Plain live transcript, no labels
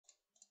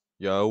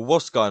Yo,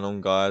 what's going on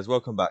guys?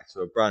 Welcome back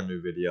to a brand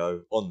new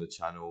video on the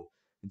channel.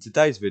 In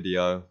today's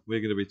video,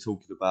 we're going to be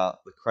talking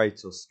about the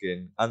Kratos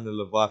skin and the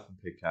Leviathan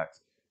pickaxe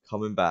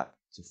coming back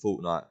to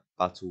Fortnite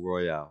Battle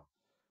Royale.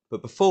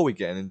 But before we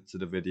get into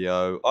the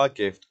video, I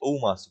gift all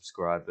my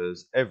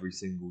subscribers every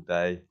single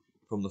day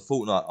from the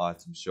Fortnite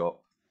item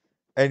shop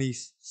any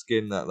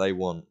skin that they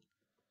want,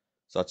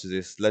 such as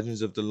this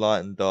Legends of the Light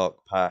and Dark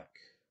pack,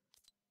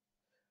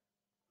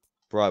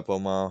 Bright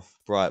Bomber,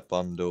 Bright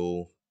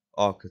Bundle,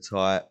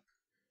 Archetype,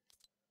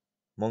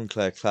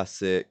 Montclair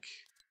Classic,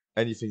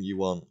 anything you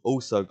want.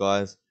 Also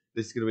guys,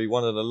 this is going to be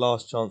one of the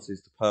last chances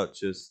to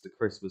purchase the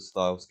Christmas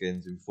style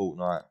skins in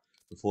Fortnite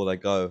before they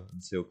go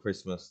until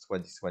Christmas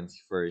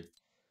 2023.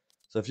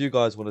 So if you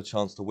guys want a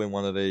chance to win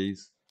one of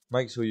these,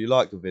 make sure you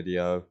like the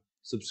video,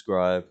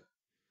 subscribe,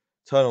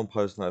 turn on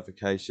post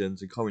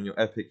notifications and comment your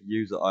epic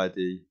user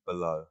ID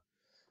below.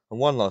 And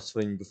one last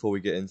thing before we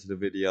get into the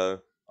video,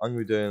 I'm going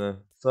to be doing a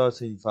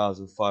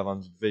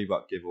 13,500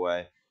 V-Buck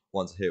giveaway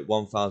once I hit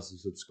 1,000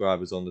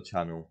 subscribers on the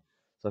channel.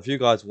 So if you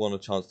guys want a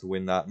chance to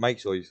win that, make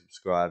sure you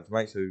subscribe,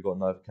 make sure you've got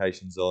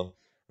notifications on,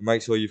 and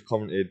make sure you've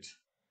commented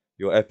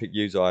your epic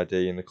user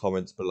ID in the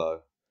comments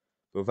below.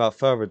 But without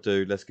further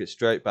ado, let's get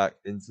straight back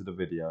into the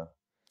video.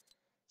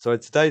 So in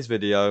today's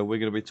video, we're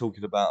going to be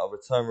talking about a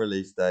return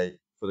release date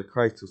for the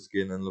Kratos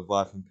skin and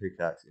Leviathan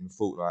pickaxe in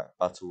Fortnite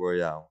Battle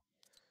Royale.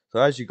 So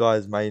as you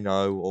guys may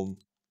know,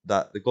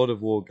 that the God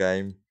of War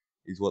game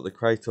is what the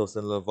Kratos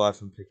and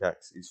Leviathan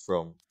pickaxe is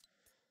from.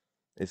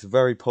 It's a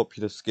very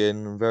popular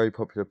skin and very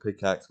popular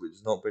pickaxe which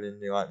has not been in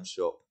the item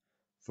shop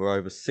for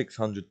over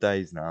 600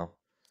 days now.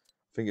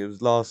 I think it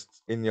was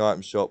last in the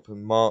item shop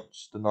on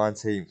March the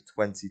 19th,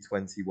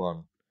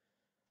 2021.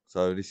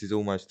 So this is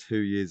almost 2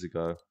 years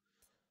ago.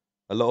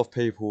 A lot of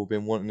people have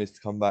been wanting this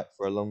to come back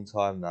for a long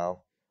time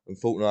now, and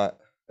Fortnite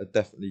are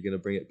definitely going to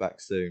bring it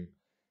back soon.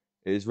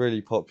 It is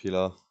really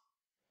popular,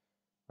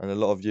 and a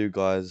lot of you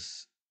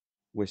guys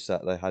wish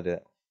that they had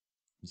it.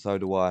 And so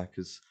do I,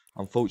 because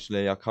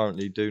unfortunately I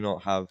currently do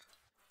not have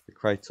the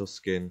Kratos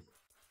skin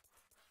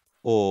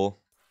or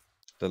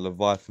the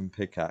Leviathan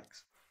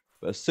pickaxe.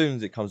 But as soon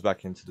as it comes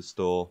back into the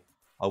store,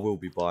 I will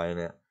be buying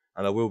it,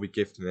 and I will be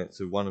gifting it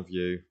to one of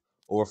you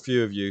or a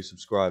few of you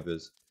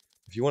subscribers.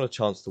 If you want a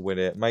chance to win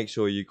it, make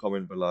sure you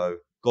comment below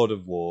God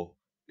of War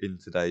in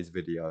today's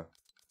video.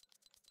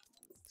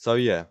 So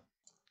yeah,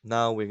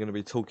 now we're going to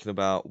be talking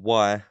about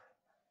why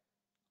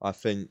I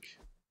think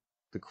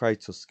the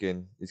Kratos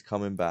skin is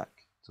coming back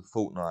to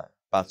Fortnite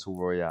Battle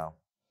Royale.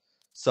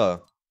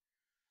 So,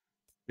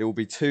 it will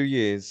be 2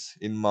 years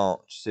in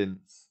March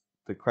since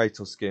the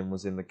Kratos skin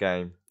was in the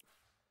game,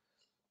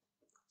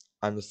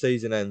 and the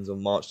season ends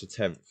on March the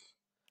 10th.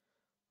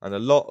 And a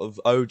lot of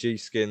OG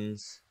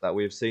skins that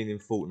we have seen in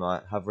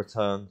Fortnite have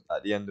returned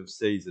at the end of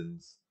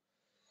seasons.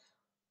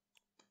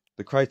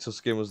 The Kratos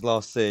skin was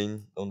last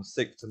seen on the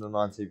 6th and the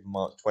 19th of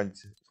March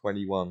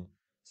 2021,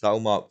 so that will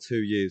mark 2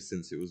 years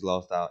since it was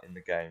last out in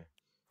the game.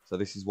 So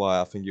this is why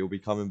I think it will be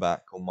coming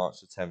back on March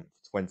the 10th,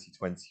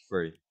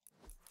 2023.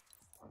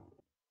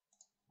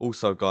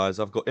 Also guys,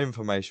 I've got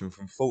information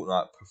from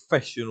Fortnite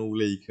professional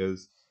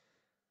leakers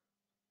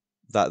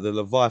that the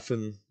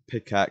Leviathan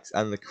pickaxe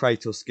and the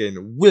Kratos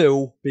skin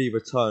will be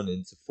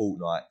returning to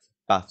Fortnite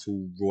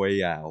Battle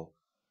Royale.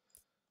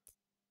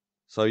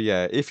 So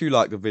yeah, if you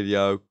like the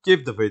video,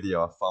 give the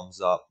video a thumbs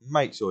up,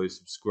 make sure you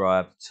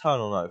subscribe, turn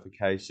on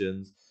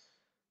notifications,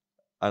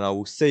 and I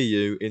will see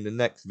you in the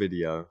next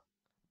video.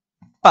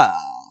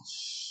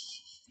 Bash!